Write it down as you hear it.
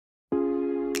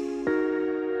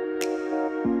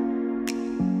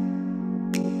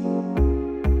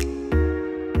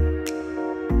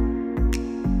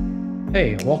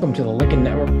Hey, welcome to the Lincoln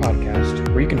Network podcast,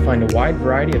 where you can find a wide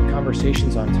variety of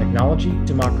conversations on technology,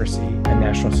 democracy, and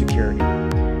national security.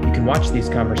 You can watch these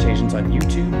conversations on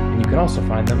YouTube, and you can also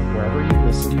find them wherever you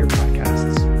listen to your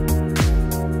podcasts.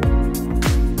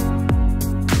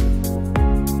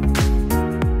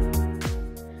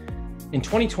 In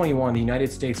 2021, the United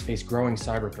States faced growing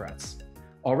cyber threats.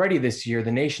 Already this year,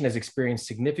 the nation has experienced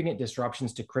significant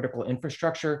disruptions to critical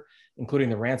infrastructure, including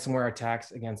the ransomware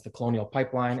attacks against the Colonial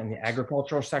Pipeline and the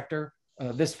agricultural sector.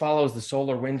 This follows the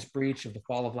SolarWinds breach of the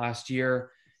fall of last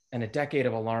year and a decade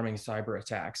of alarming cyber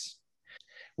attacks.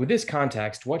 With this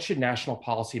context, what should national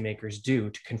policymakers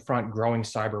do to confront growing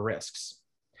cyber risks?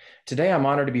 Today, I'm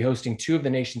honored to be hosting two of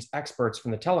the nation's experts from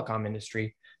the telecom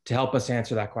industry to help us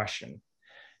answer that question.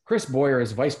 Chris Boyer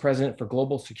is Vice President for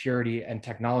Global Security and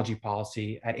Technology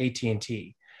Policy at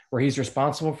AT&T, where he's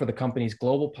responsible for the company's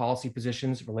global policy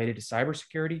positions related to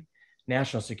cybersecurity,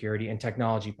 national security, and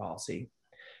technology policy.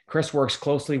 Chris works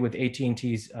closely with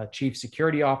AT&T's Chief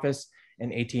Security Office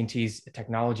and AT&T's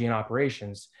Technology and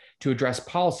Operations to address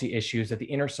policy issues at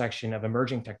the intersection of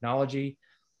emerging technology,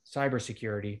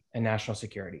 cybersecurity, and national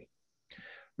security.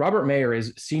 Robert Mayer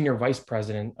is Senior Vice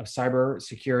President of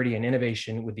Cybersecurity and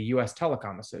Innovation with the U.S.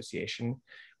 Telecom Association,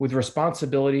 with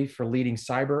responsibility for leading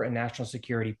cyber and national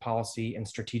security policy and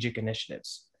strategic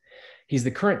initiatives. He's the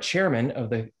current chairman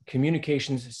of the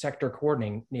Communications Sector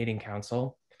Coordinating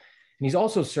Council, and he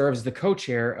also serves as the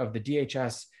co-chair of the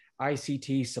DHS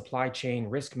ICT Supply Chain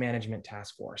Risk Management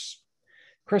Task Force.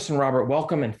 Chris and Robert,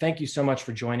 welcome, and thank you so much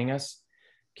for joining us.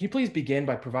 Can you please begin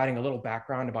by providing a little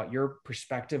background about your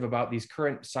perspective about these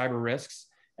current cyber risks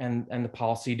and the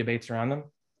policy debates around them?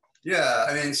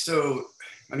 Yeah,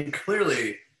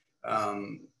 clearly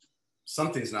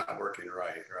something's not working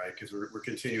right? Because we're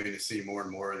continuing to see more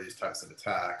and more of these types of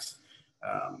attacks.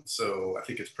 So I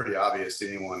think it's pretty obvious to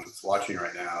anyone that's watching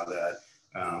right now that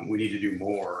we need to do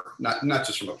more, not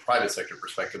just from a private sector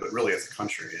perspective, but really as a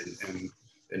country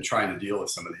in trying to deal with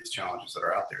some of these challenges that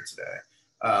are out there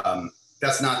today.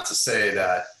 That's not to say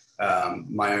that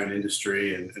my own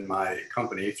industry and my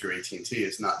company through AT&T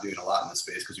is not doing a lot in this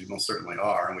space, because we most certainly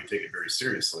are, and we take it very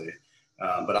seriously.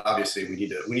 But obviously, we need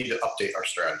to update our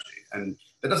strategy, and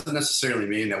that doesn't necessarily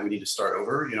mean that we need to start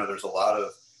over. There's a lot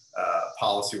of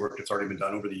policy work that's already been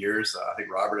done over the years. I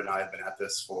think Robert and I have been at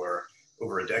this for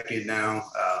over a decade now.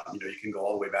 You can go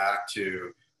all the way back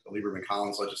to the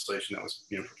Lieberman-Collins legislation that was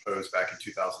proposed back in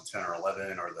 2010 or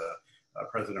 11, or the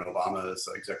President Obama's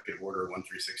Executive Order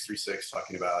 13636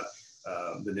 talking about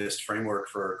the NIST framework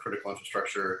for critical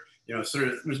infrastructure. So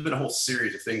there's been a whole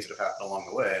series of things that have happened along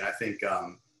the way, and I think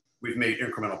we've made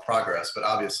incremental progress. But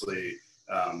obviously,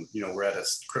 we're at a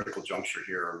critical juncture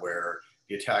here where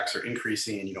the attacks are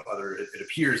increasing. It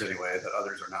appears anyway that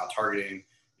others are now targeting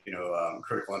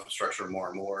critical infrastructure more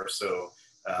and more. So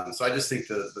I just think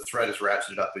the threat is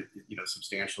ratcheted up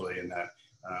substantially, and that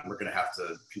we're going to have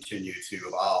to continue to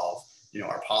evolve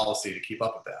our policy to keep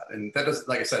up with that. And that doesn't,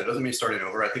 like I said, it doesn't mean starting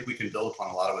over. I think we can build upon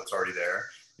a lot of what's already there.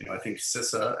 I think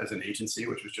CISA as an agency,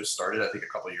 which was just started, I think a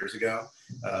couple of years ago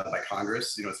by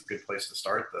Congress, it's a good place to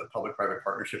start. The public-private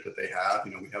partnership that they have,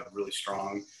 we have really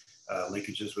strong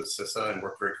linkages with CISA and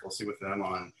work very closely with them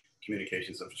on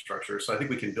communications infrastructure. So I think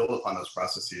we can build upon those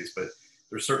processes, but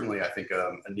there's certainly, I think,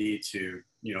 a need to,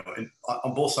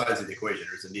 on both sides of the equation,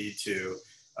 there's a need to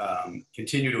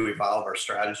continue to evolve our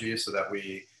strategies so that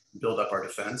we build up our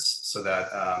defense, so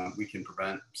that we can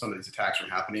prevent some of these attacks from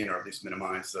happening, or at least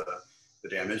minimize the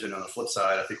damage. And on the flip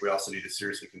side, I think we also need to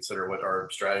seriously consider what our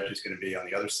strategy is going to be on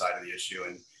the other side of the issue,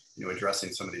 and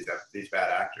addressing some of these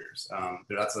bad actors.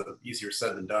 That's easier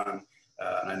said than done,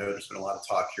 and I know there's been a lot of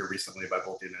talk here recently by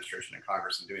both the administration and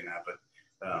Congress in doing that. But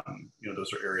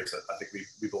those are areas that I think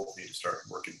we both need to start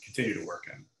working, continue to work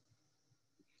in.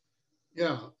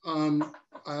 Yeah.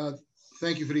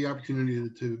 Thank you for the opportunity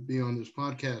to be on this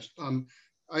podcast.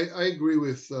 I agree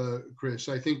with Chris.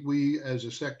 I think we, as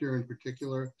a sector in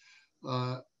particular,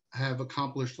 have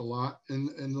accomplished a lot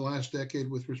in the last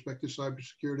decade with respect to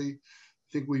cybersecurity.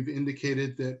 I think we've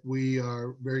indicated that we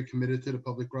are very committed to the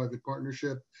public-private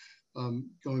partnership,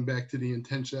 going back to the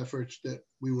intense efforts that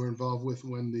we were involved with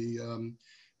when the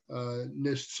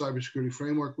NIST cybersecurity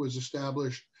framework was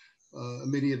established.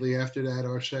 Immediately after that,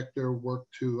 our sector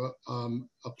worked to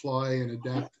apply and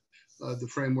adapt the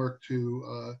framework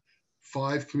to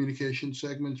 5 communication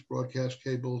segments: broadcast,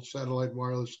 cable, satellite,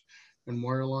 wireless, and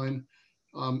wireline.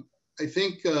 I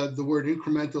think the word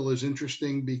incremental is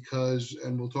interesting because,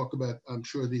 and we'll talk about, I'm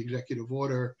sure, the executive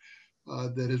order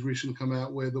that has recently come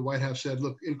out, where the White House said,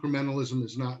 look, incrementalism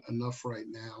is not enough right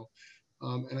now.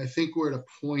 And I think we're at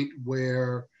a point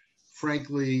where,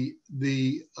 frankly,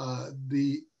 the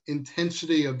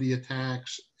intensity of the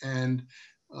attacks and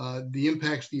the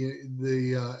impacts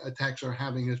the attacks are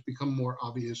having has become more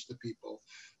obvious to people.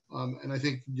 And I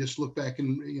think just look back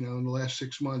in the last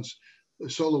 6 months,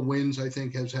 SolarWinds, I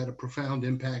think, has had a profound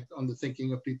impact on the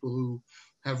thinking of people who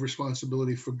have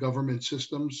responsibility for government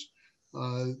systems.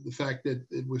 The fact that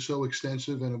it was so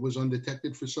extensive and it was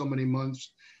undetected for so many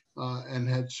months and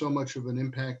had so much of an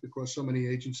impact across so many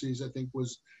agencies, I think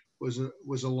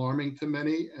was alarming to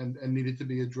many and needed to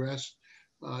be addressed.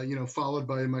 Followed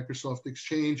by Microsoft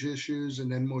Exchange issues,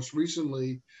 and then most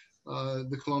recently,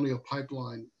 the Colonial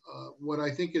Pipeline. What I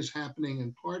think is happening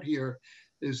in part here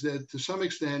is that to some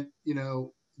extent,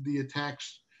 the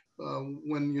attacks,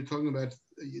 when you're talking about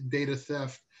data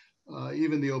theft,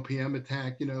 even the OPM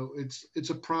attack, it's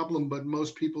a problem, but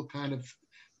most people kind of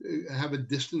have a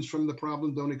distance from the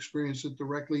problem, don't experience it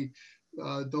directly,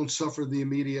 don't suffer the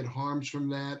immediate harms from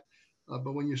that.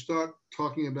 But when you start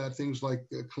talking about things like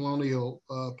the Colonial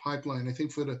Pipeline, I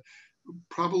think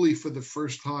probably for the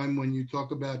first time when you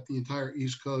talk about the entire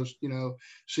East Coast,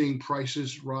 seeing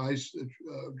prices rise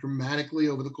dramatically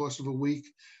over the course of a week,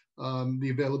 the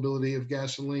availability of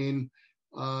gasoline,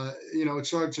 it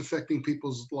starts affecting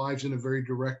people's lives in a very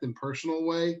direct and personal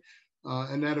way.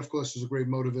 And that, of course, is a great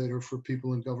motivator for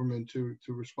people in government to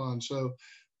respond. So,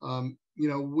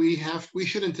 we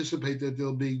should anticipate that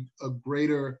there'll be a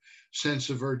greater sense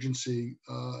of urgency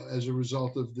as a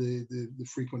result of the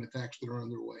frequent attacks that are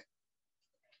underway.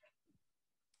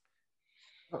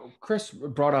 Chris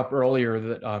brought up earlier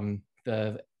that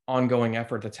the ongoing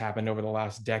effort that's happened over the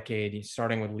last decade,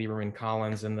 starting with Lieberman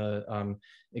Collins and the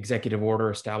executive order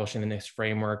establishing the NIST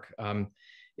framework.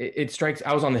 It strikes,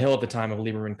 I was on the Hill at the time of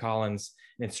Lieberman Collins,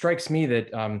 and it strikes me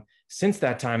that since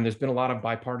that time, there's been a lot of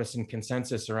bipartisan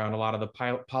consensus around a lot of the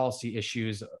policy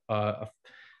issues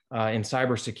in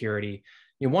cybersecurity.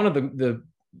 One of the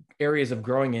areas of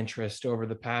growing interest over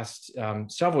the past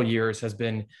several years has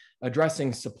been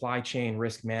addressing supply chain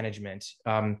risk management.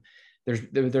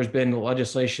 There's been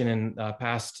legislation in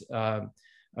passed a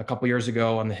couple years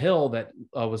ago on the Hill that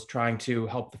was trying to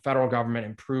help the federal government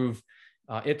improve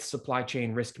its supply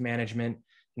chain risk management.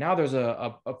 Now there's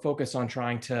a focus on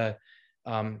trying to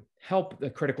help the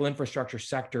critical infrastructure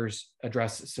sectors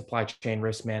address supply chain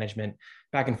risk management.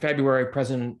 Back in February,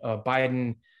 President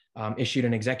Biden issued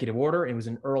an executive order. It was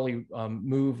an early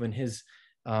move in his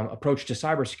approach to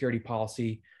cybersecurity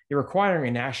policy. They're requiring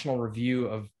a national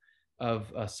review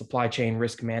of supply chain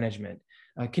risk management.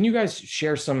 Can you guys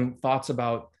share some thoughts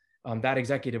about that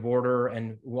executive order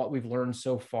and what we've learned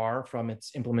so far from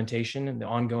its implementation and the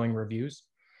ongoing reviews?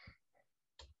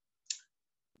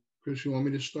 Chris, you want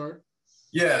me to start?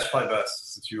 Yeah, it's probably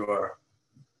best since you are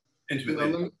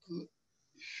intimately.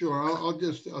 Sure, I'll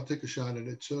take a shot at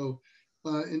it. So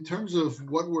in terms of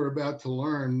what we're about to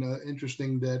learn,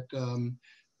 interesting that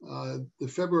the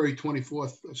February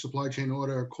 24th supply chain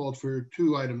order called for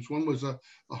two items. One was a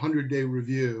 100-day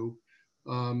review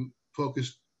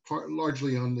focused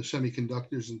largely on the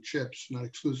semiconductors and chips, not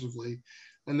exclusively.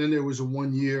 And then there was a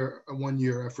one-year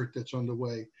effort that's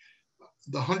underway.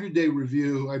 The 100-day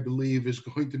review, I believe, is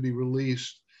going to be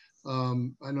released.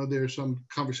 I know there are some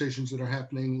conversations that are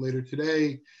happening later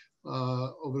today.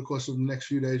 Over the course of the next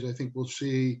few days, I think we'll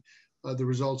see the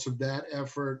results of that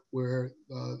effort, where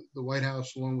the White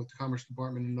House, along with the Commerce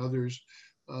Department and others,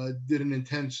 did an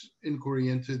intense inquiry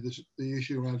into the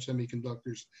issue around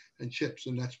semiconductors and chips,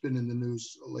 and that's been in the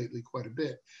news lately quite a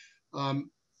bit. On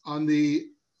the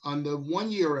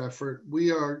one-year effort,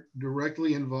 we are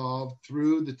directly involved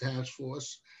through the task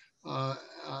force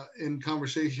in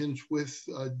conversations with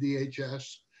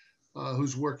DHS,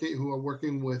 who are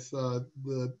working with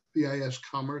the BIS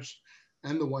Commerce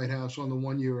and the White House on the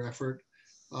one-year effort.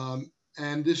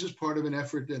 And this is part of an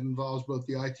effort that involves both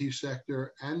the IT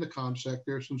sector and the comm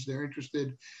sector, since they're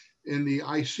interested in the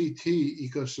ICT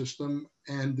ecosystem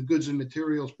and the goods and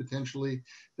materials potentially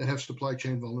that have supply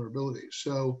chain vulnerabilities.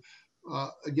 So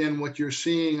again, what you're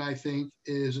seeing, I think,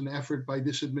 is an effort by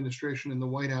this administration and the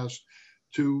White House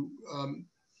to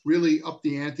really up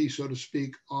the ante, so to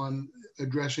speak, on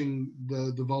addressing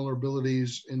the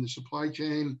vulnerabilities in the supply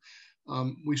chain.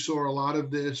 We saw a lot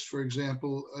of this, for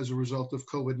example, as a result of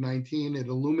COVID-19. It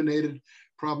illuminated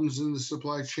problems in the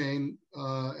supply chain,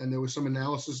 and there was some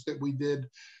analysis that we did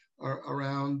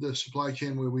around the supply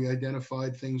chain where we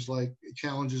identified things like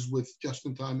challenges with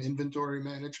just-in-time inventory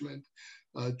management,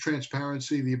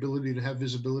 transparency, the ability to have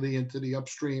visibility into the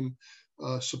upstream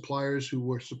suppliers who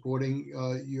were supporting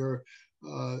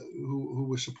who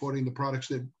were supporting the products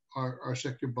that our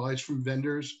sector buys from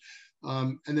vendors.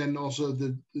 And then also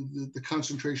the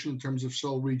concentration in terms of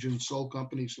sole region, sole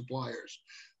company suppliers.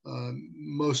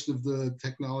 Most of the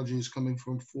technology is coming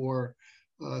from four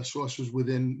sources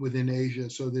within Asia,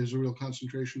 so there's a real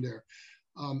concentration there.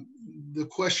 The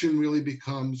question really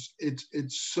becomes,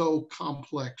 it's so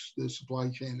complex, the supply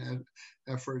chain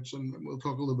efforts, and we'll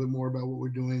talk a little bit more about what we're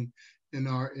doing in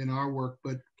our work,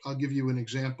 but I'll give you an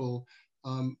example.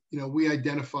 We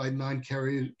identified nine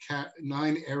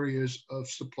areas of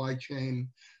supply chain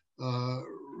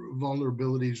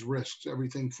vulnerabilities, risks,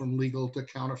 everything from legal to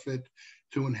counterfeit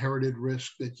to inherited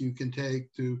risk that you can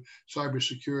take to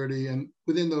cybersecurity. And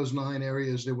within those 9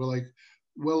 areas, there were like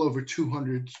well over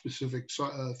 200 specific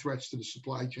threats to the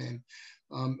supply chain.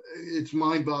 It's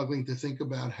mind-boggling to think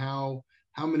about how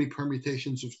many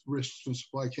permutations of risks in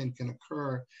supply chain can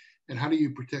occur, and how do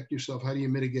you protect yourself? How do you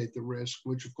mitigate the risk,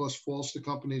 which of course falls to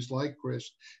companies like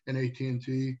Chris and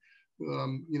AT&T,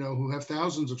 who have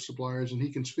thousands of suppliers, and he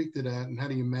can speak to that. And how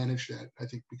do you manage that? I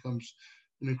think becomes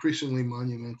an increasingly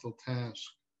monumental task.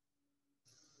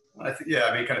 I think, yeah,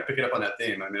 I mean, kind of picking up on that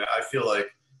theme. I mean, I feel like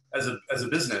as a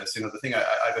business, the thing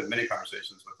I've had many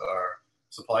conversations with our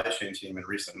supply chain team in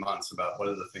recent months about what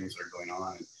are the things that are going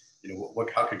on, and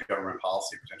how could government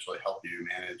policy potentially help you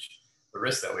manage the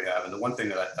risks that we have. And the one thing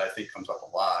that I think comes up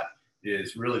a lot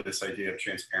is really this idea of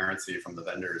transparency from the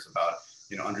vendors about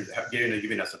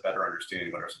giving us a better understanding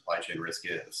of what our supply chain risk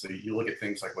is. So you look at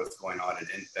things like what's going on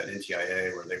at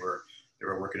NTIA, where they were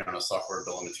working on a software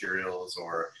bill of materials,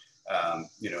 or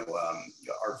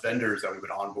our vendors that we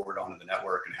would onboard onto the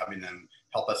network and having them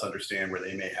help us understand where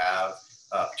they may have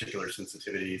particular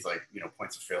sensitivities, like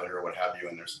points of failure or what have you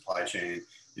in their supply chain.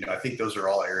 I think those are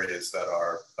all areas that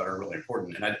are really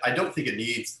important. And I don't think it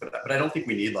needs, but I don't think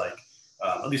we need, like,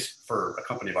 at least for a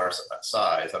company of our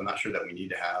size, I'm not sure that we need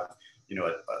to have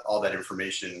all that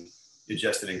information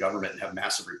ingested in government and have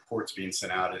massive reports being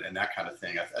sent out and that kind of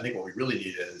thing. I think what we really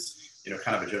need is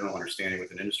kind of a general understanding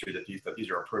within industry that these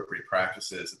are appropriate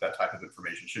practices, that type of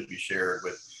information should be shared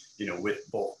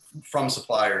with both from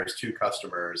suppliers to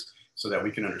customers, so that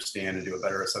we can understand and do a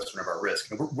better assessment of our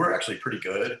risk. And we're actually pretty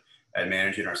good at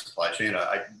managing our supply chain.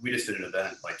 We just did an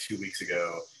event like 2 weeks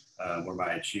ago where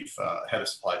my chief head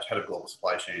of global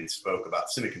supply chain spoke about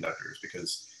semiconductors,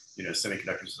 because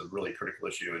semiconductors is a really critical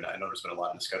issue. And I know there's been a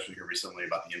lot of discussion here recently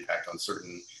about the impact on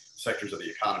certain sectors of the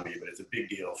economy, but it's a big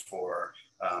deal for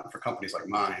companies like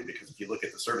mine, because if you look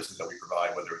at the services that we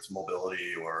provide, whether it's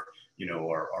mobility or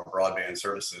our broadband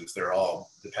services, they're all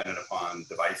dependent upon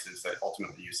devices that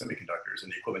ultimately use semiconductors,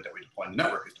 and the equipment that we deploy in the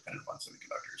network is dependent upon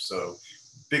semiconductors. So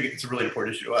it's a really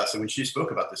important issue to us. And when she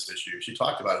spoke about this issue, she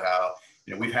talked about how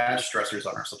we've had stressors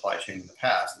on our supply chain in the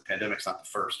past. The pandemic's not the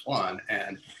first one,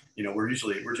 and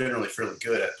we're generally fairly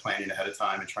good at planning ahead of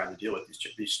time and trying to deal with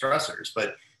these stressors.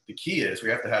 But the key is we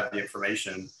have to have the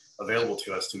information available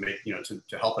to us to make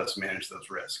to help us manage those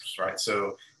risks, right?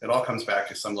 So it all comes back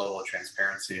to some level of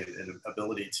transparency and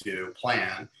ability to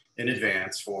plan in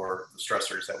advance for the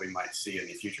stressors that we might see in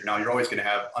the future. Now, you're always going to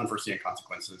have unforeseen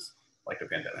consequences like the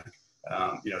pandemic,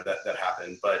 that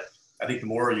happen. But I think the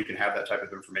more you can have that type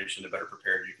of information, the better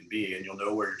prepared you can be, and you'll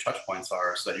know where your touch points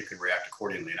are so that you can react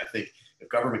accordingly. And I think if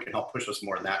government can help push us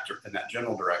more in that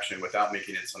general direction without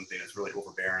making it something that's really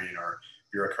overbearing or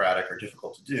bureaucratic or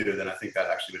difficult to do, then I think that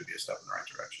actually would be a step in the right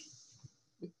direction.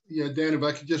 Yeah, Dan, if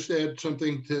I could just add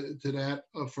something to that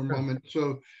for a moment.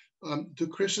 So to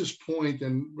Chris's point,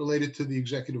 and related to the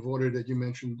executive order that you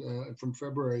mentioned from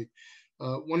February,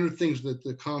 one of the things that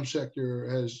the comm sector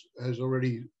has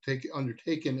already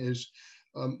undertaken is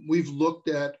we've looked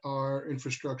at our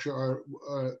infrastructure,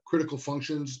 our critical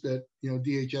functions that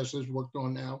DHS has worked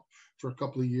on now for a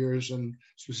couple of years, and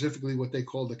specifically what they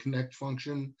call the connect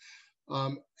function.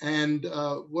 And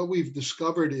what we've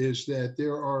discovered is that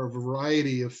there are a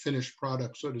variety of finished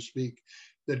products, so to speak,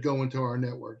 that go into our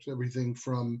networks. Everything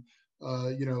from,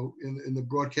 in the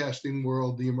broadcasting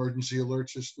world, the emergency alert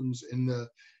systems,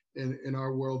 in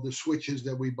our world, the switches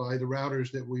that we buy, the routers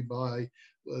that we buy,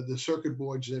 the circuit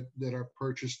boards that are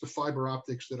purchased, the fiber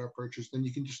optics that are purchased. And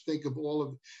you can just think of all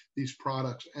of these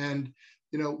products. And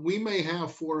we may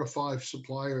have 4 or 5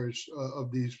 suppliers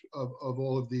of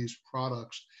all of these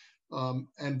products.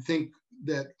 And think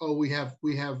that, oh, we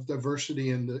have diversity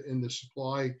in the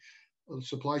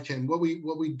supply chain. What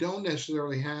we don't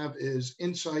necessarily have is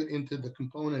insight into the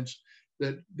components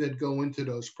that go into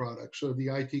those products. So the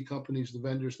IT companies, the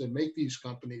vendors that make these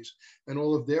companies, and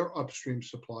all of their upstream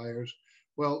suppliers,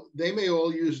 well, they may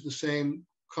all use the same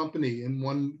company in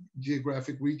one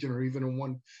geographic region or even in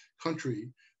one country.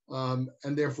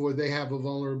 And therefore, they have a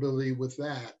vulnerability with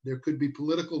that. There could be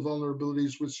political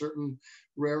vulnerabilities with certain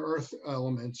rare earth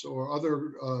elements or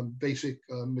other basic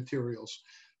materials.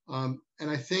 And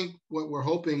I think what we're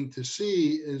hoping to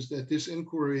see is that this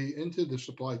inquiry into the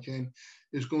supply chain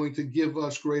is going to give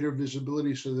us greater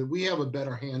visibility so that we have a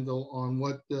better handle on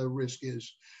what the risk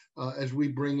is as we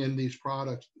bring in these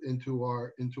products into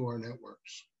our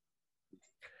networks.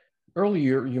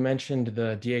 Earlier, you mentioned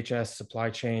the DHS Supply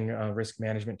Chain Risk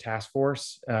Management Task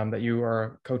Force that you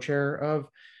are co-chair of.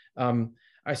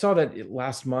 I saw that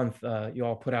last month you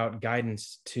all put out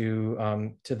guidance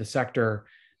to the sector.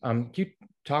 Can you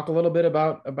talk a little bit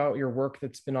about your work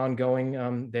that's been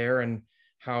ongoing there, and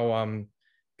how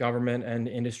government and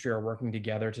industry are working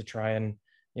together to try and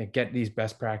get these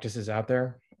best practices out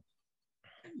there?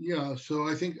 Yeah, so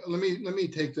I think let me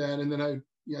take that, and then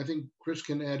I think Chris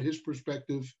can add his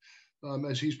perspective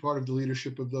as he's part of the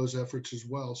leadership of those efforts as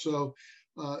well. So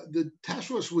the task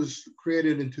force was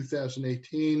created in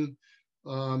 2018,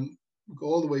 go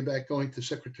all the way back, going to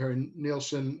Secretary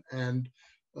Nielsen and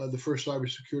the first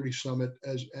cybersecurity summit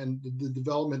and the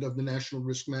development of the National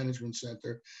Risk Management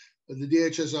Center. The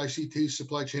DHS ICT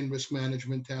Supply Chain Risk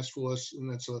Management Task Force, and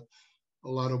that's a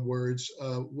lot of words,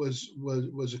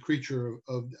 was a creature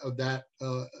of that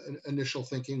initial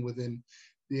thinking within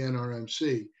the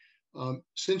NRMC.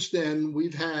 Since then,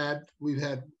 we've had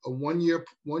a one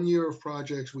year of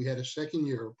projects. We had a second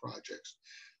year of projects.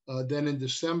 Then in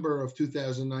December of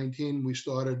 2019, we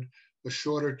started a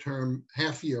shorter term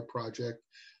half-year project.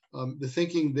 The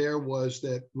thinking there was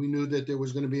that we knew that there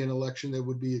was going to be an election, there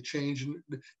would be a change,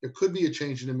 there could be a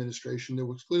change in administration. There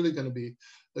was clearly going to be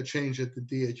a change at the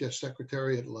DHS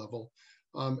Secretariat level.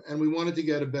 And we wanted to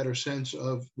get a better sense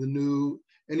of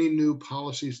any new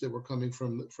policies that were coming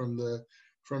from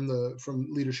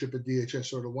leadership at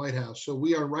DHS or the White House. So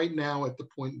we are right now at the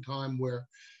point in time where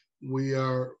we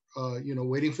are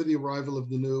waiting for the arrival of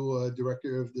the new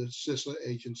director of the CISA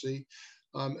agency,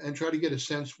 and try to get a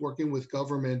sense working with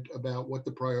government about what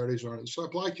the priorities are in the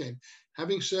supply chain.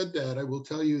 Having said that, I will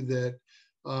tell you that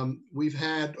we've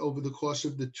had, over the course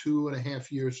of the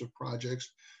 2.5 years of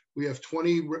projects, we have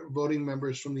 20 voting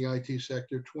members from the IT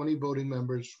sector, 20 voting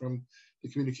members from the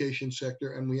communication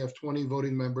sector, and we have 20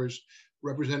 voting members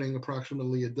representing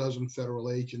approximately a dozen federal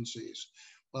agencies,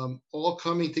 all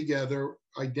coming together,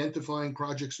 identifying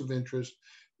projects of interest,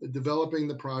 developing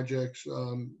the projects,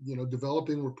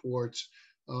 developing reports.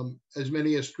 As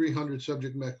many as 300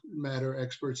 subject matter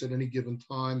experts at any given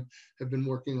time have been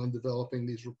working on developing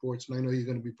these reports, and I know you're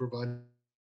going to be providing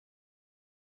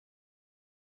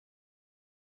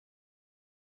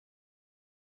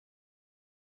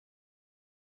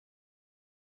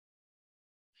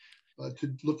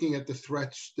to looking at the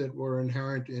threats that were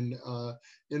inherent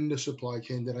in the supply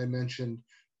chain that I mentioned,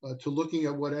 to looking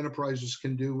at what enterprises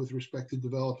can do with respect to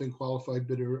developing qualified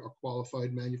bidder or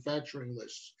qualified manufacturing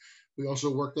lists. We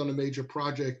also worked on a major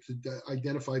project to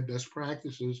identify best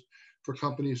practices for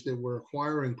companies that were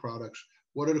acquiring products.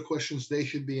 What are the questions they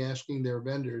should be asking their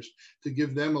vendors to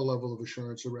give them a level of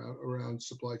assurance around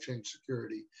supply chain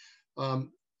security?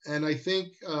 And I think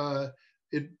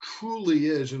it truly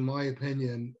is, in my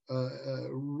opinion,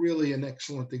 really an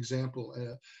excellent example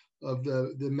of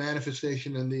the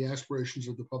manifestation and the aspirations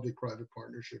of the public-private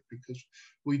partnership, because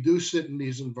we do sit in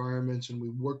these environments and we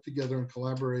work together and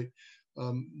collaborate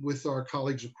with our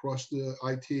colleagues across the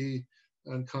IT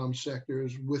and comm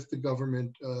sectors, with the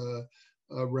government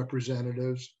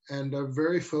representatives, and are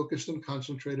very focused and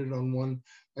concentrated on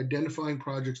identifying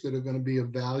projects that are going to be of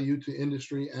value to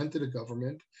industry and to the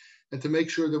government, and to make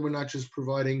sure that we're not just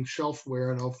providing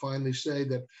shelfware. And I'll finally say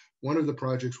that one of the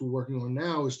projects we're working on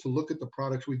now is to look at the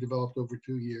products we developed over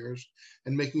 2 years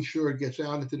and making sure it gets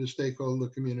out into the stakeholder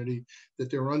community, that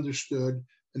they're understood,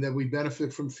 and that we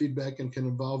benefit from feedback and can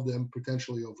involve them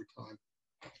potentially over time.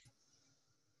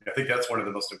 I think that's one of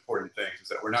the most important things, is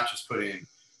that we're not just putting,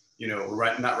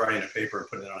 we're not writing a paper and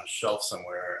putting it on a shelf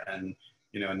somewhere and,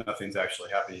 nothing's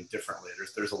actually happening differently.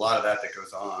 There's a lot of that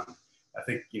goes on. I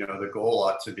think, the goal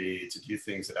ought to be to do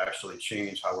things that actually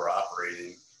change how we're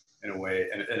operating in a way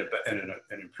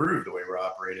and improve the way we're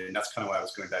operating. And that's kind of why I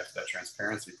was going back to that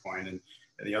transparency point. And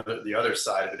the other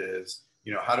side of it is,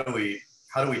 how do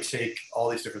we take all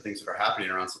these different things that are happening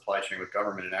around supply chain with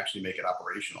government and actually make it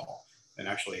operational and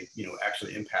actually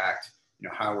impact,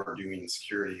 how we're doing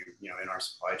security, in our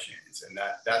supply chains. And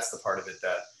that's the part of it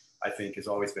that I think has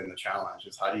always been the challenge,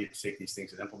 is how do you take these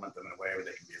things and implement them in a way where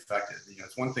they can be effective?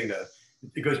 It's one thing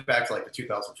it goes back to like the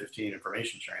 2015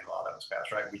 information sharing law that was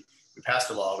passed, right? We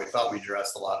passed a law. We thought we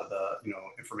addressed a lot of the,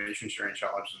 information sharing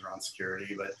challenges around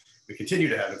security, but we continue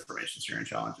to have information sharing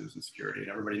challenges in security, and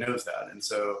everybody knows that. And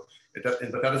so, but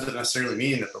that doesn't necessarily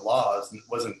mean that the law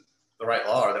wasn't the right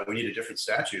law or that we need a different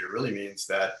statute. It really means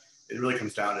that it really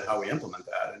comes down to how we implement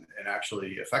that and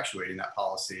actually effectuating that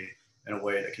policy in a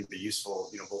way that can be useful,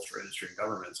 both for industry and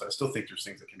government. So I still think there's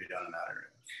things that can be done in that area.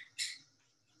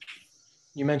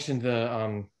 You mentioned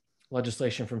the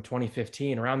legislation from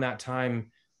 2015. Around that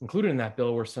time, included in that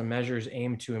bill were some measures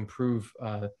aimed to improve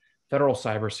federal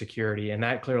cybersecurity, and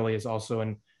that clearly is also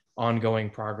an ongoing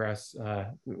progress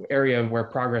area where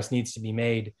progress needs to be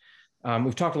made.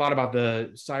 We've talked a lot about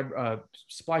the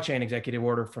supply chain executive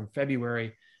order from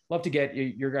February. Love to get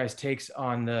your guys' takes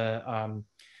on the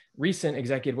recent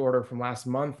executive order from last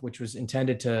month, which was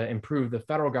intended to improve the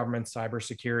federal government's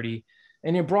cybersecurity,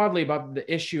 and broadly about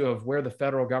the issue of where the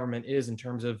federal government is in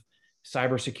terms of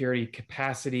cybersecurity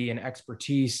capacity and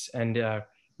expertise and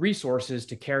resources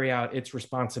to carry out its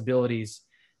responsibilities.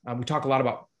 We talk a lot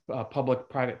about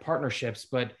public-private partnerships,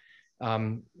 but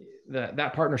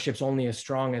that partnership's only as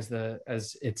strong as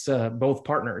its both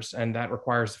partners, and that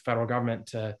requires the federal government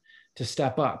to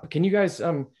step up. Can you guys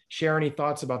share any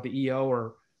thoughts about the EO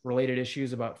or related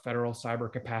issues about federal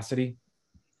cyber capacity?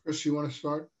 Chris, you want to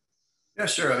start? Yeah,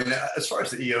 sure. I mean, as far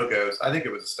as the EO goes, I think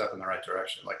it was a step in the right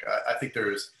direction. Like, I think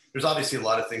there's obviously a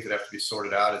lot of things that have to be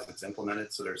sorted out as it's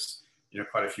implemented. So there's,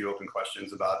 quite a few open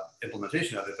questions about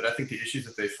implementation of it. But I think the issues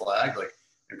that they flagged, like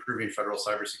improving federal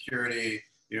cybersecurity,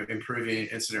 improving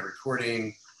incident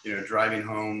reporting, driving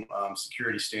home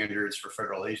security standards for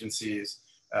federal agencies,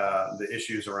 the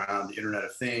issues around the Internet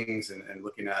of Things and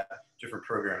looking at different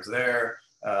programs there,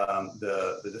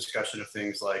 the discussion of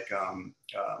things like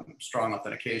strong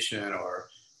authentication or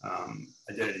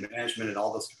identity management in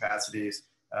all those capacities,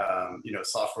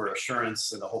 software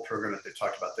assurance and the whole program that they've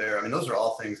talked about there. I mean, those are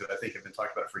all things that I think have been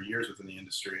talked about for years within the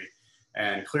industry.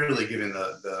 And clearly, given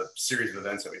the series of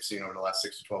events that we've seen over the last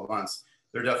 6 to 12 months,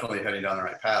 they're definitely heading down the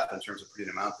right path in terms of putting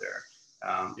them out there.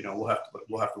 We'll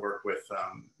have to work with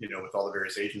with all the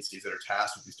various agencies that are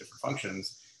tasked with these different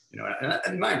functions.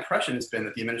 And my impression has been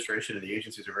that the administration and the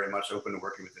agencies are very much open to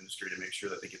working with industry to make sure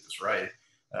that they get this right.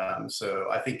 So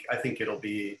I think it'll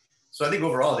be. So I think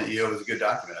overall the EO is a good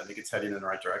document. I think it's heading in the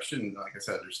right direction. Like I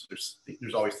said,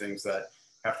 there's always things that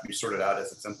have to be sorted out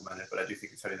as it's implemented, but I do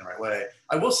think it's heading the right way.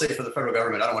 I will say for the federal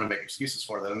government, I don't want to make excuses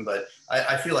for them, but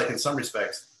I feel like in some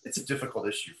respects it's a difficult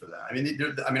issue for them. I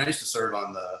mean, I used to serve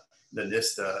on the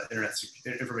NIST Internet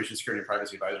Information Security and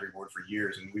Privacy Advisory Board for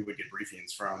years, and we would get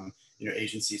briefings from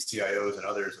agencies, CIOs, and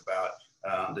others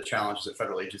about the challenges that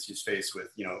federal agencies face with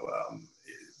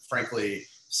frankly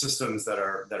systems that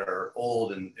are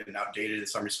old and outdated in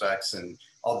some respects, and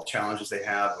all the challenges they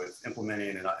have with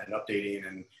implementing and updating.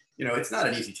 And it's not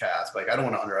an easy task. Like, I don't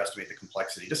want to underestimate the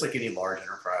complexity. Just like any large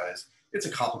enterprise, it's a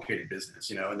complicated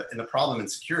business. And the problem in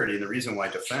security, and the reason why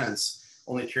defense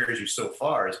only carries you so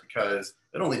far, is because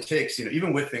it only takes,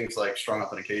 even with things like strong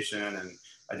authentication and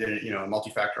identity,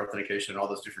 multi-factor authentication and all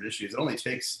those different issues, it only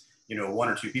takes, 1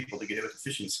 or 2 people to get hit with a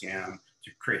phishing scam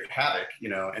to create havoc,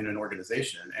 in an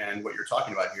organization. And what you're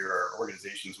talking about here are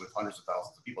organizations with hundreds of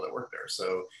thousands of people that work there.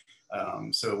 So,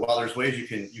 while there's ways you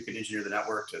can engineer the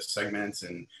network to segment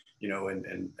and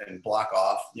block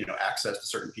off, access to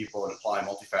certain people and apply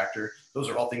multi-factor, those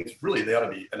are all things really they ought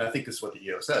to be. And I think this is what the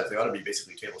EO says. They ought to be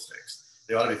basically table stakes.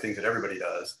 They ought to be things that everybody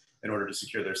does in order to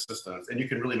secure their systems. And you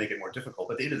can really make it more difficult.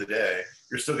 But at the end of the day,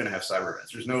 you're still going to have cyber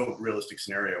events. There's no realistic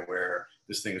scenario where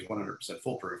this thing is 100%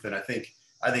 foolproof. And I think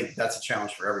that's a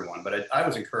challenge for everyone. But I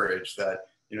was encouraged that,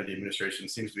 the administration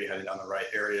seems to be heading down the right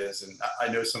areas. And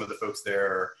I know some of the folks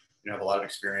there, have a lot of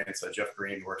experience. Jeff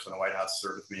Green, who works on the White House,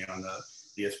 served with me on the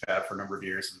DSPAD for a number of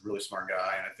years. He's a really smart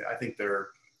guy. And I think they're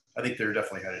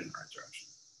definitely headed in the right direction.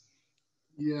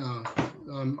 Yeah.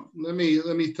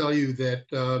 Let me tell you that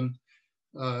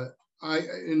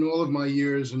in all of my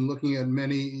years and looking at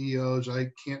many EOs,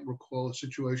 I can't recall a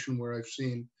situation where I've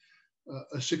seen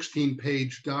a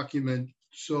 16-page document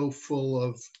so full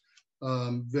of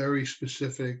very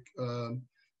specific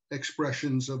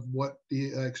expressions of what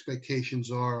the expectations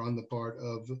are on the part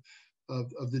of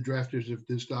the drafters of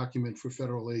this document for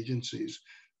federal agencies.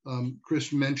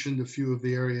 Chris mentioned a few of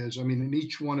the areas. I mean, in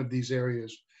each one of these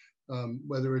areas,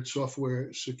 whether it's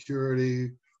software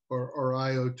security or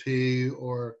IoT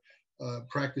or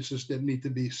practices that need to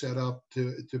be set up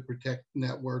to protect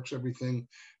networks, everything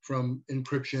from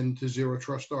encryption to zero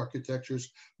trust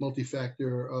architectures,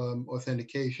 multi-factor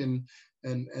authentication,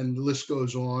 and the list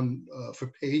goes on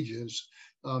for pages.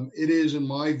 It is, in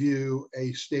my view,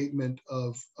 a statement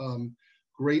of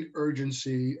great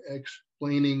urgency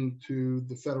explaining to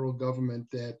the federal government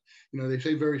that, they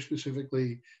say very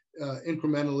specifically,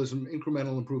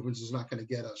 incremental improvements is not going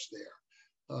to get us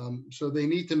there. So they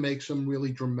need to make some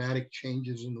really dramatic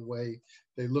changes in the way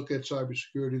they look at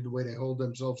cybersecurity, the way they hold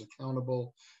themselves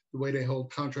accountable, the way they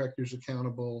hold contractors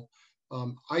accountable.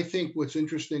 I think what's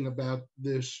interesting about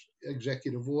this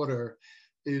executive order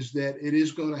is that it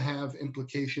is going to have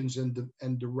implications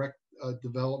and direct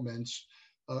developments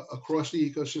across the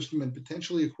ecosystem and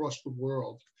potentially across the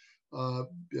world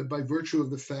by virtue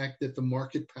of the fact that the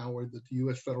market power that the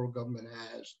US federal government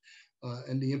has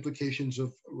and the implications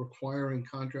of requiring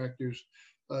contractors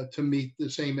to meet the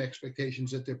same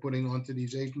expectations that they're putting onto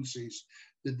these agencies,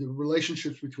 the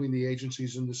relationships between the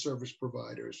agencies and the service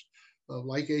providers,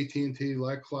 like AT&T,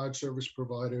 like cloud service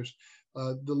providers,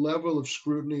 the level of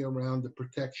scrutiny around the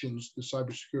protections, the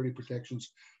cybersecurity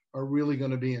protections, are really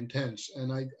going to be intense.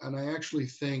 And I actually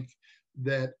think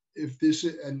that if this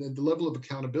and the level of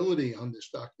accountability on this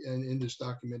in this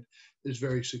document is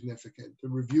very significant. The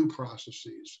review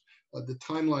processes, the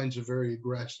timelines are very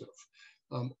aggressive.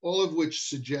 All of which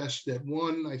suggests that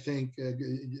one, I think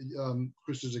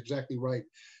Chris is exactly right.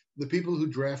 The people who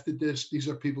drafted this, these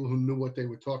are people who knew what they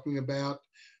were talking about.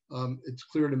 It's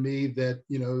clear to me that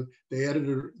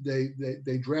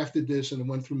they drafted this and it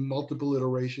went through multiple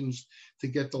iterations to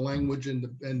get the language and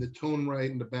the tone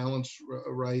right and the balance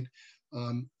right.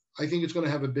 I think it's going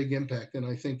to have a big impact, and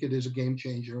I think it is a game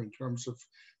changer in terms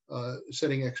of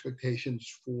setting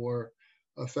expectations for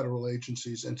federal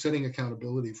agencies and setting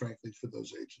accountability, frankly, for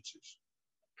those agencies.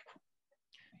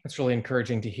 That's really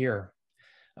encouraging to hear.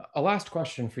 A last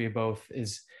question for you both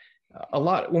is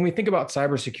when we think about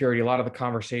cybersecurity, a lot of the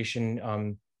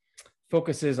conversation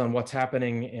focuses on what's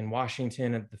happening in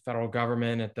Washington at the federal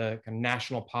government at the kind of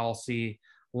national policy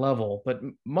level. But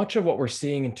much of what we're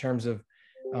seeing in terms of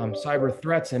cyber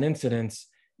threats and incidents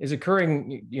is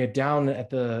occurring down at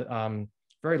the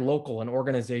very local and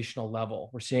organizational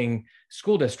level. We're seeing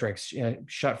school districts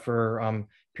shut for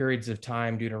periods of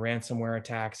time due to ransomware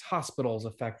attacks, hospitals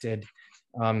affected,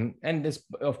 and this,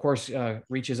 of course,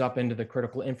 reaches up into the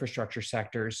critical infrastructure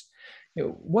sectors.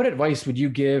 What advice would you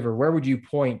give, or where would you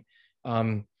point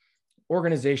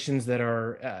organizations that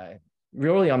are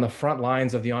really on the front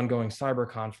lines of the ongoing cyber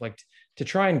conflict to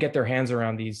try and get their hands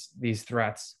around these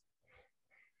threats?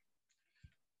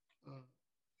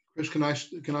 Chris, can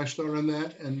I start on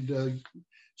that? And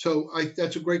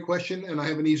that's a great question, and I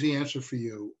have an easy answer for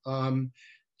you.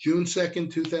 June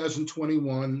 2nd,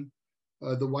 2021,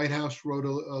 the White House wrote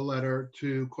a letter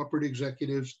to corporate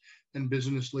executives and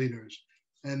business leaders,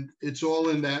 and it's all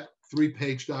in that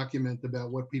 3-page document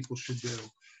about what people should do.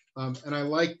 And I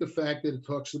like the fact that it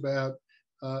talks about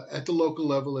at the local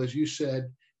level, as you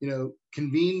said,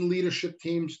 convene leadership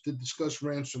teams to discuss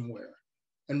ransomware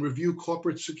and review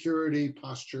corporate security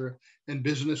posture and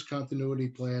business continuity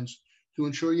plans to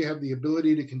ensure you have the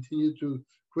ability to continue to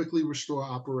quickly restore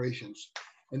operations.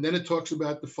 And then it talks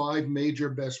about the 5 major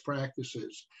best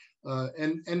practices,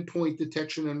 and endpoint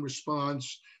detection and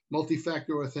response,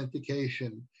 multi-factor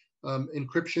authentication,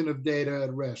 encryption of data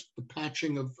at rest, the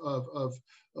patching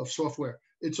of software.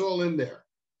 It's all in there.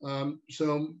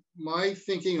 So my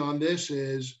thinking on this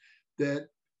is that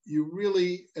you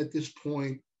really, at this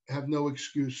point, have no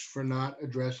excuse for not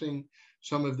addressing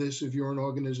some of this. If you're an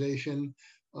organization,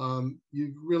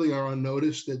 you really are on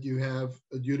notice that you have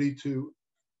a duty to,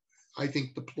 I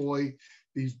think, deploy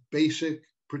these basic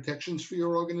protections for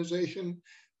your organization.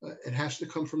 It has to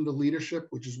come from the leadership,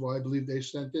 which is why I believe they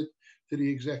sent it to the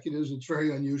executives. It's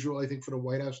very unusual, I think, for the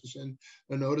White House to send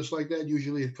a notice like that.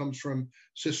 Usually it comes from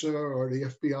CISA or the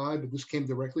FBI, but this came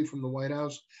directly from the White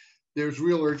House. There's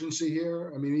real urgency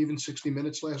here. I mean, even 60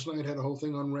 Minutes last night had a whole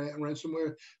thing on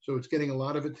ransomware. So it's getting a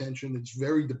lot of attention. It's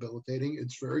very debilitating.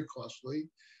 It's very costly.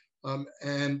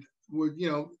 And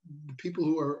the people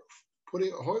who are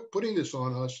putting this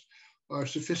on us are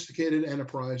sophisticated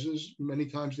enterprises. Many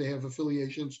times they have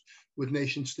affiliations with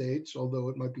nation states, although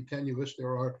it might be tenuous,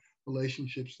 there are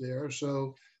relationships there.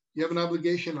 So you have an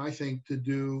obligation, I think, to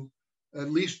do at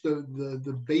least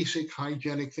the basic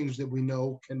hygienic things that we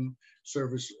know can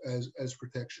serve as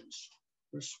protections.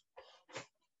 Chris?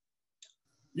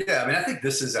 Yeah, I mean, I think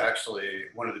this is actually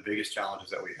one of the biggest challenges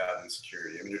that we have in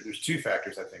security. I mean, there's 2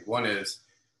 factors, I think. One is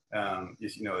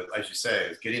as you say,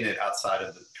 is getting it outside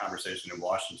of the conversation in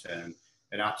Washington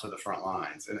and out to the front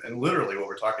lines. And literally what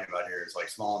we're talking about here is like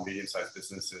small and medium-sized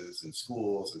businesses and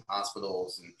schools and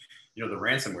hospitals. And, the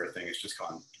ransomware thing has just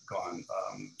gone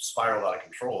spiraled out of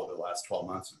control over the last 12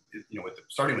 months,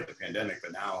 starting with the pandemic,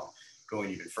 but now going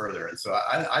even further. And so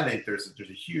I think there's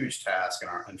a huge task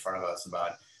in front of us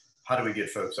about how do we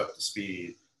get folks up to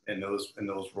speed in those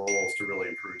roles to really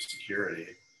improve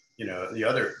security.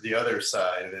 The other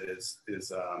side of it is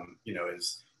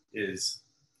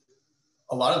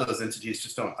a lot of those entities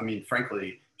just don't,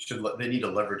 frankly, they need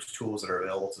to leverage tools that are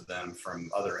available to them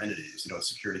from other entities,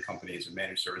 security companies and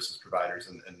managed services providers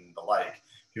and the like,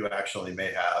 who actually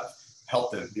may have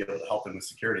be able to help them with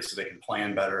security so they can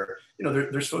plan better.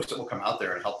 There's folks that will come out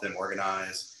there and help them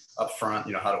organize upfront,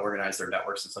 how to organize their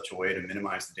networks in such a way to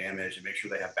minimize the damage and make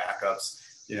sure they have backups.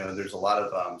 There's a lot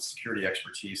of security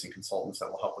expertise and consultants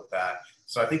that will help with that.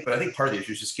 So I think part of the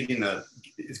issue is just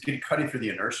cutting through the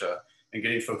inertia and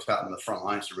getting folks out in the front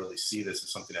lines to really see this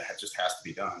as something that just has to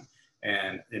be done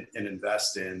and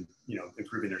invest in,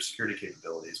 improving their security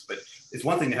capabilities. But it's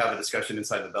one thing to have a discussion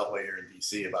inside the Beltway here in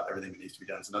DC about everything that needs to be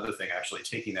done. It's another thing actually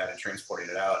taking that and transporting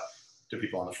it out to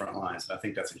people on the front lines. And I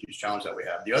think that's a huge challenge that we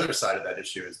have. The other side of that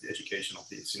issue is the educational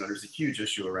piece. There's a huge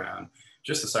issue around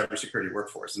just the cybersecurity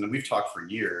workforce. And we've talked for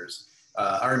years.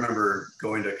 I remember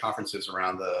going to conferences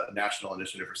around the National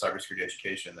Initiative for Cybersecurity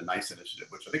Education, the NICE initiative,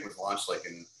 which I think was launched like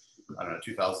in,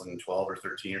 2012 or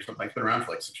 13 or something. It's been around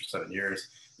for like 6 or 7 years.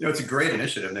 It's a great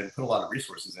initiative and they put a lot of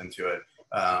resources into it.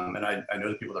 And I know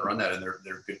the people that run that and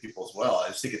they're good people as well. I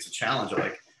just think it's a challenge of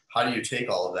like, how do you take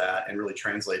all of that and really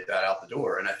translate that out the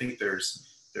door? And I think there's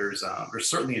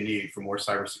certainly a need for more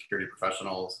cybersecurity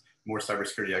professionals, more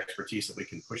cybersecurity expertise that we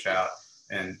can push out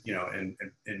and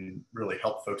really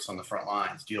help folks on the front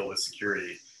lines deal with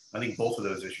security. I think both of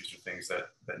those issues are things that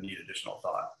need additional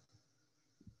thought.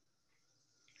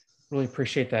 Really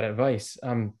appreciate that advice.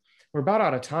 We're about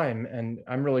out of time, and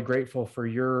I'm really grateful for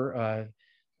your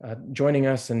joining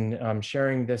us and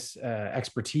sharing this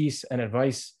expertise and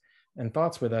advice and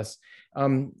thoughts with us.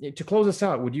 To close us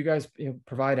out, would you guys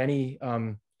provide any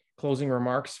closing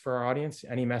remarks for our audience?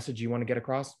 Any message you want to get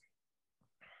across?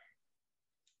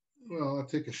 Well, I'll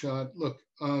take a shot. Look,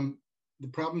 the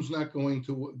problem's not going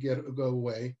to go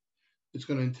away. It's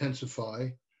going to intensify.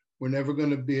 We're never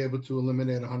going to be able to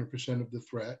eliminate 100% of the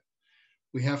threat.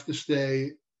 We have to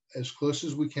stay as close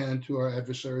as we can to our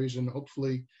adversaries and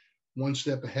hopefully one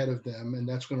step ahead of them. And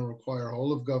that's going to require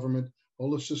whole of government,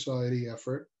 whole of society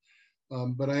effort.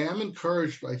 But I am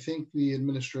encouraged. I think the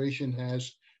administration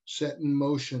has set in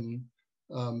motion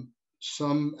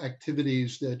some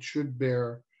activities that should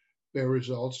bear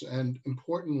results. And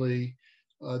importantly,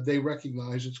 they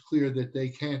recognize it's clear that they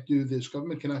can't do this.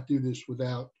 Government cannot do this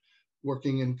without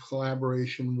working in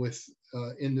collaboration with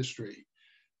industry.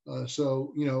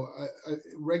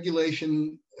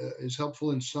 Regulation is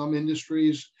helpful in some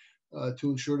industries to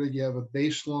ensure that you have a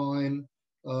baseline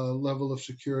level of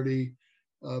security,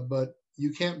 but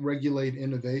you can't regulate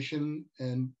innovation.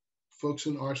 And folks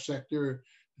in our sector,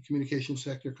 the communication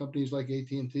sector, companies like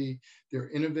AT&T, they're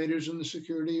innovators in the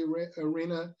security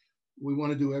arena. We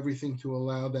want to do everything to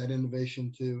allow that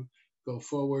innovation to go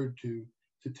forward, to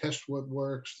test what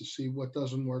works, to see what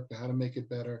doesn't work, to how to make it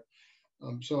better.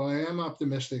 So I am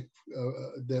optimistic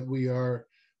that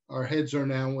our heads are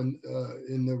now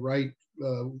in the right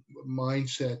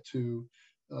mindset to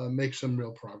make some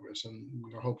real progress, and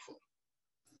we're hopeful.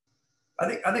 I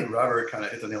think Robert kind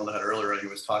of hit the nail on the head earlier. He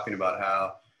was talking about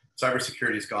how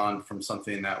cybersecurity has gone from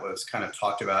something that was kind of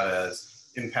talked about as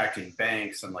impacting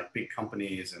banks and like big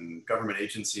companies and government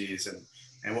agencies,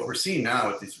 and what we're seeing now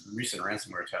with these recent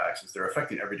ransomware attacks is they're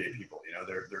affecting everyday people.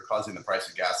 They're causing the price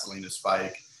of gasoline to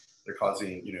spike. They're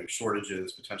causing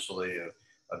shortages potentially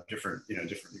of different. We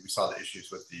saw the issues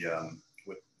with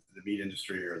the meat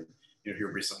industry or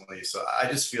here recently. So I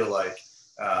just feel like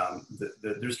I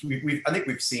think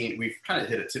we've kind of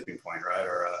hit a tipping point, right,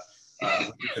 or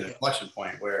an inflection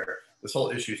point where this whole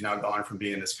issue is now gone from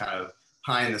being this kind of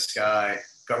pie in the sky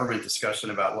government discussion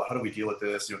about, well, how do we deal with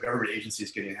this? Government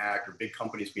agencies getting hacked or big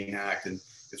companies being hacked, and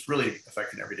it's really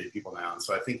affecting everyday people now. And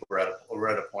so I think we're at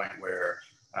a point where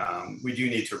we do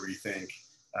need to rethink.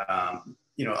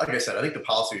 Like I said, I think the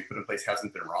policy we put in place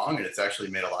hasn't been wrong, and it's actually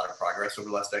made a lot of progress over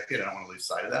the last decade. I don't want to lose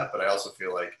sight of that, but I also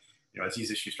feel like as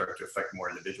these issues start to affect more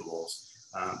individuals,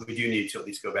 we do need to at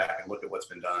least go back and look at what's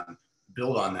been done,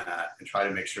 build on that, and try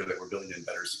to make sure that we're building in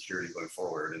better security going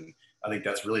forward. And I think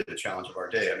that's really the challenge of our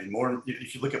day. I mean,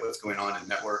 if you look at what's going on in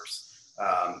networks,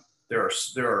 there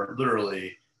are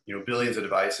literally billions of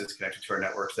devices connected to our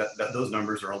networks. Those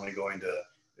numbers are only going to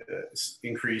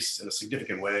increase in a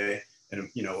significant way, and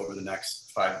over the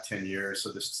next 5 to 10 years.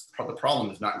 So the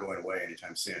problem is not going away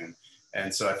anytime soon.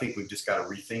 And so I think we've just got to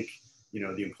rethink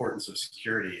the importance of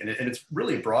security. And it's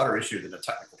really a broader issue than a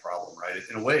technical problem, right?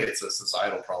 In a way, it's a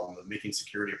societal problem of making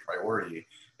security a priority,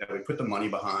 that we put the money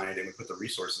behind and we put the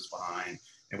resources behind,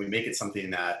 and we make it something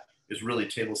that is really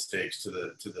table stakes to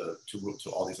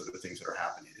all these other things that are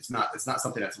happening. It's not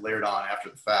something that's layered on after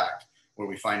the fact, where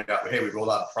we find out, hey, we rolled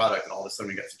out a product and all of a sudden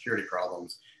we got security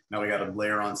problems. Now we got to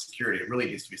layer on security. It really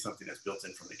needs to be something that's built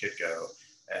in from the get-go.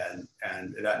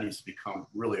 And that needs to become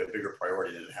really a bigger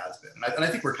priority than it has been. And I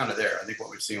think we're kind of there. I think what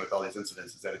we've seen with all these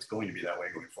incidents is that it's going to be that way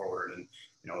going forward. And,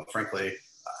 frankly,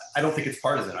 I don't think it's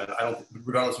partisan. I don't,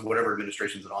 regardless of whatever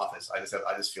administration's in office, I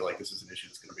just feel like this is an issue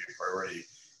that's going to be a priority,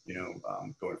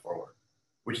 going forward,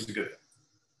 which is a good thing.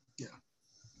 Yeah.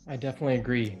 I definitely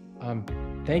agree.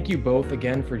 Thank you both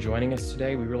again for joining us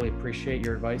today. We really appreciate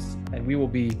your advice, and we will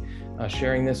be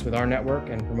sharing this with our network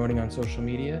and promoting on social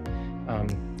media.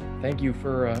 Thank you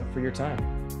for your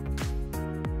time.